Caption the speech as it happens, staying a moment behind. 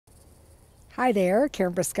Hi there,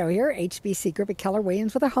 Karen Briscoe here, HBC Group at Keller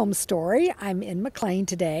Williams with a home story. I'm in McLean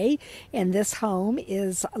today, and this home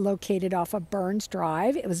is located off of Byrnes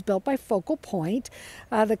Drive. It was built by Focal Point.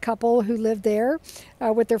 The couple who lived there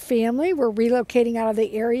with their family were relocating out of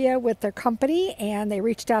the area with their company, and they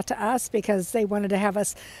reached out to us because they wanted to have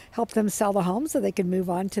us help them sell the home so they could move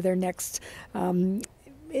on to their next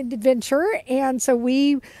adventure. And so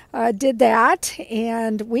we did that,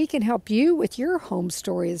 and we can help you with your home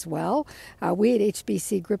story as well. We at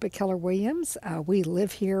HBC Group at Keller Williams, we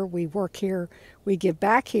live here, we work here, we give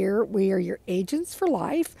back here. We are your agents for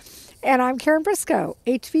life. And I'm Karen Briscoe,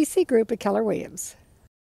 HBC Group at Keller Williams.